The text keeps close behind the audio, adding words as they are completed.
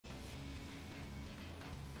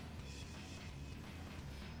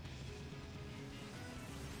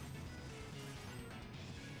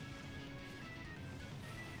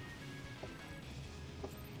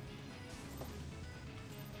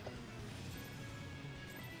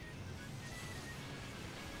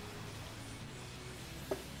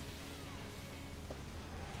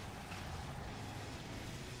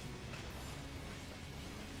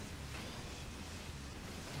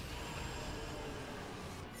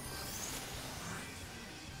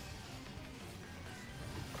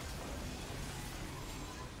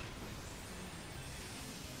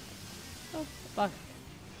Fuck.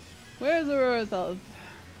 Where's Aurora's health?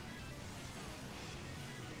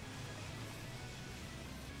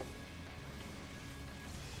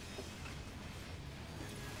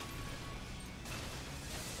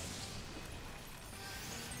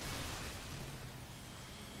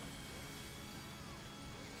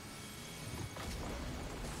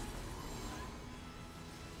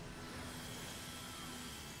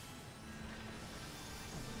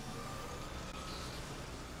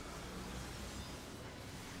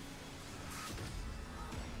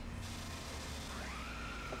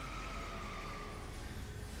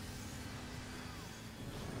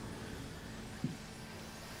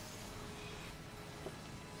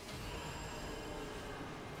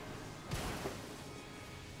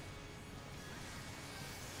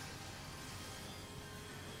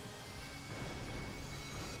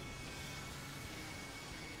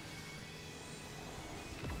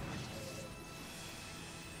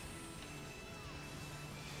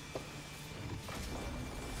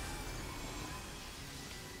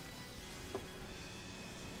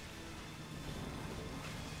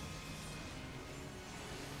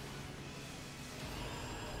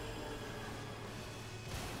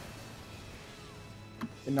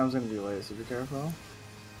 And I was gonna be late, so be careful.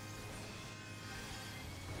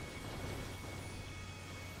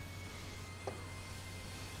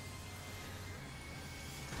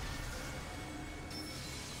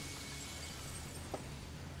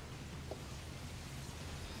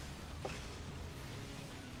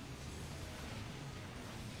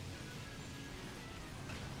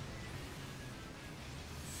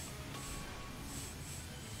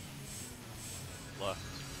 Left.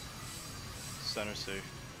 Center safe.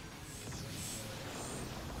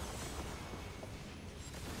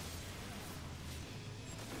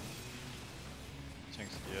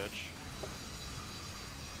 Tank's at the edge.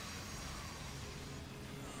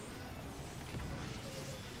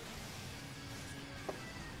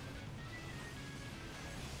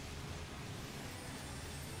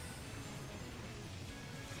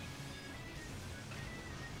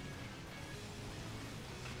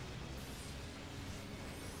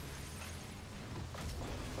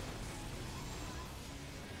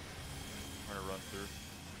 I'm gonna run through.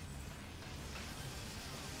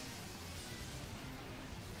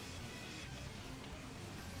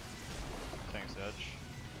 Tank's edge.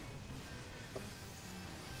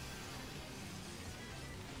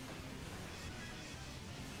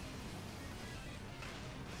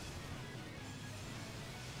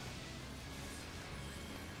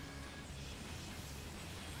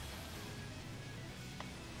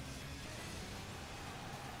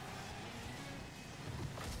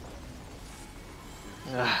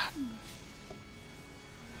 Ah.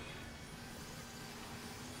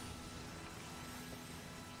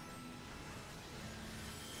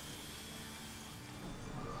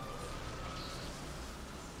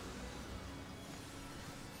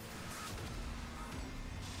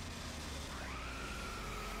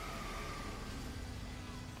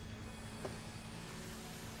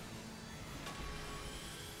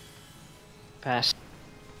 Pass.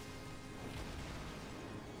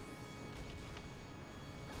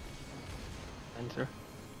 Enter.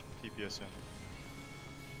 TPS in.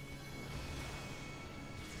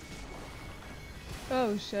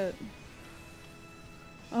 Oh shit.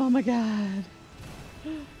 Oh my god.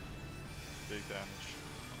 Big damage.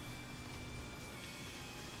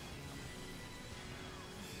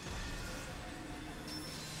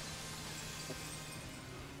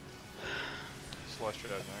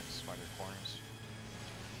 Celestial next. Find your corners.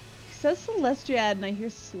 He says Celestiad and I hear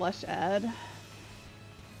Slush Ad.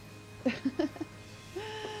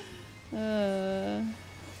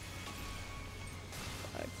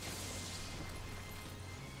 Fuck.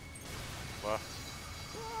 Left.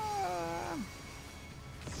 Ah.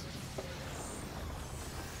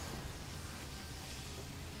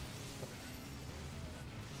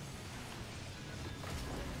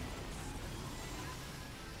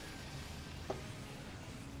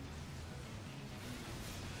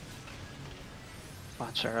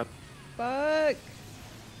 Watch her up. Fuck.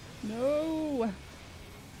 No.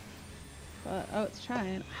 But, oh, it's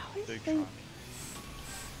trying. I always Big think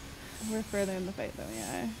shot. we're further in the fight than we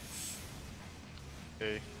are.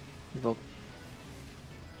 A. Evoke.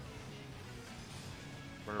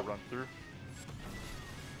 We're gonna run through.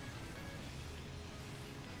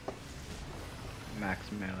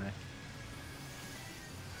 Max melee.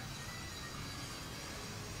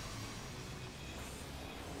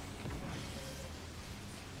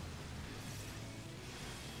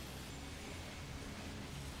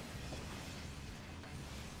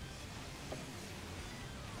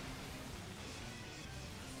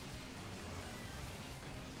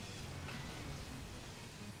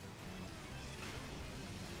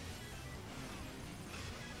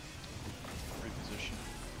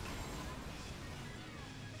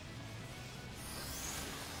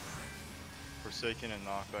 Forsaken and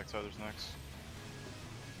Knockback Tethers next.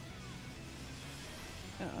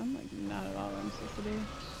 Oh, I'm like not at all where I'm supposed to be.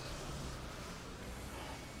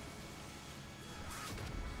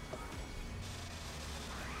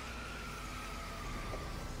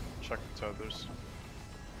 Check the Tethers.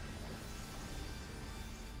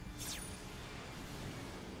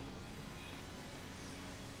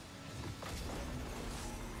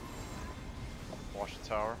 Watch the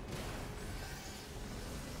tower.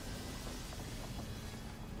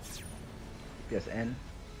 Yes, N.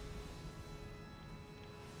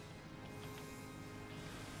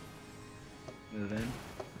 Move in.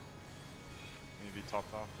 Maybe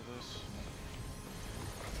topped off for this.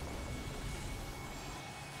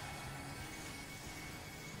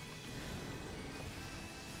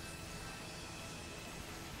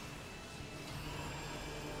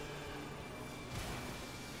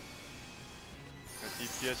 Got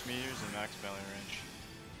DPS meters and max melee range.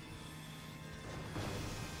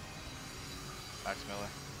 Max melee.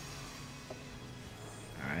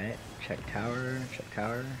 Alright, check tower, check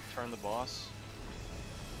tower. Turn the boss.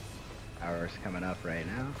 Tower's coming up right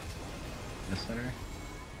now. In the center.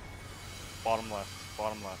 Bottom left.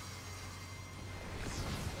 Bottom left.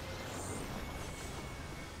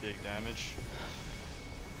 Big damage.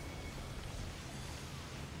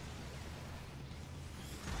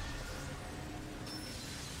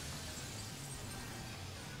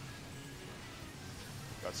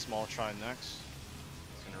 Got small shrine next.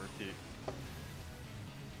 It's gonna repeat.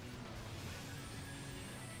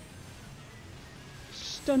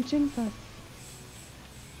 Shh, don't jinx us.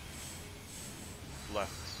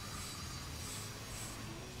 Left.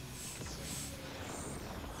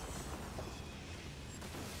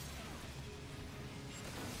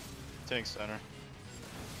 Tank center.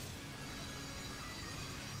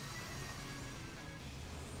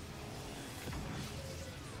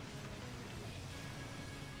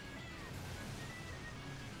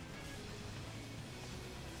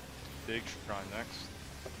 Big shrine next.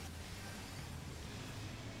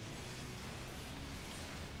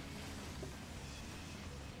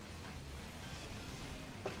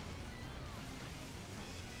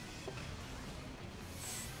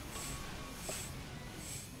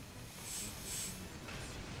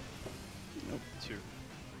 Nope. 2.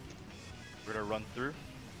 We're gonna run through.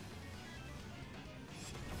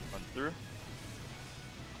 Run through.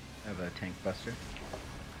 I have a tank buster.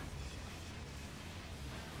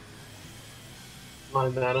 My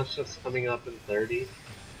mana's just coming up in 30.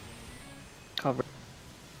 Cover.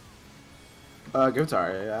 Go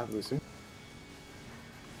tower, yeah, Lucy.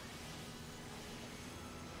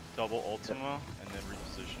 Double Ultima and then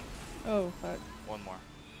reposition. Oh, fuck. One more.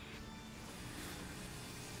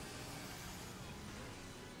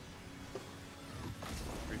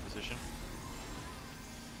 Reposition.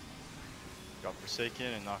 Got Forsaken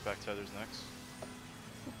and Knockback Tethers next.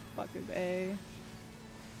 Fuck is A.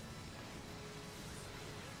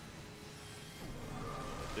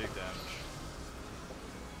 Big damage.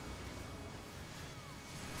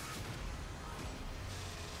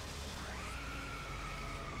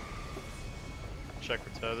 Check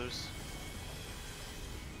for tethers.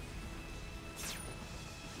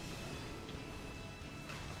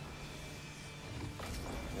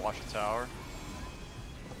 Watch the tower.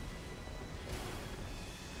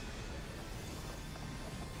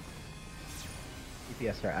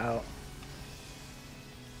 DPS are out.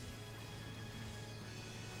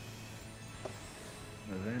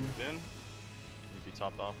 Move in. Move in. Need to be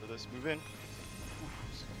topped off for this. Move in.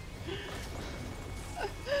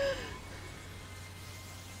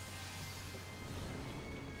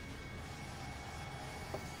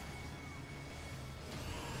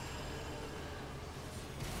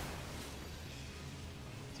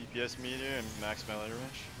 DPS meter and max melee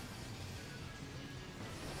range.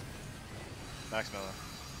 Max melee.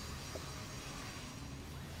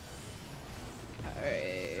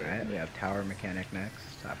 Alright. Alright, we have tower mechanic next.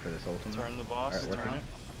 After this ultimate. Turn the boss. Alright, work Turn on it.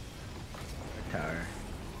 Tower.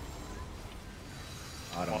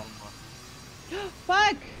 Autumn.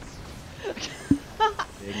 Fuck!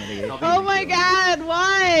 Big mitigation. Oh my god,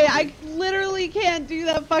 why? I literally can't do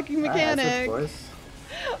that fucking mechanic.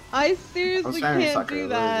 I seriously trying to can't suck her, do really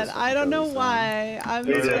that. just I don't know because, why. I'm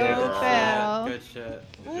Good so job. fail. Good shit.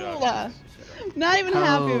 Good Ooh, job. not even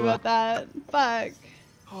happy Oh. about that. Fuck.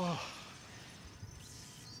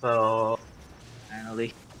 So,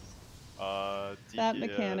 Finally. That DPS.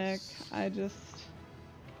 mechanic. I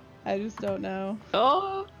just don't know.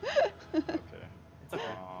 Oh! Okay.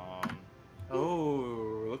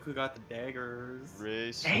 Oh, look who got the daggers.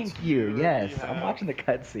 Race. Thank you. Yes, I'm watching the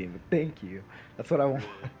cutscene, but thank you. That's what I want.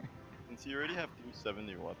 Since you already have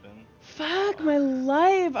 370 weapon. Fuck my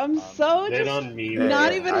life. I'm so They just don't need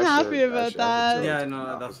not it. even I happy should- about I should that. totally Yeah, take no, the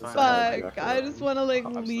that's opposite fine. side. Fuck, I just want to like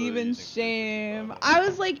I'm leave still in using shame. 365. I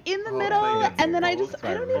was like in the Oh, middle, play and then I both just,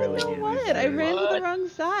 I are don't even really know easy. what. I ran to the What? wrong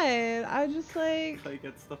side. I was just like, Clay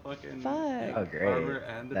gets the fucking Fuck. Oh, great. armor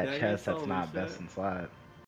and the That dagger chest that's soul not and best shit. in slot.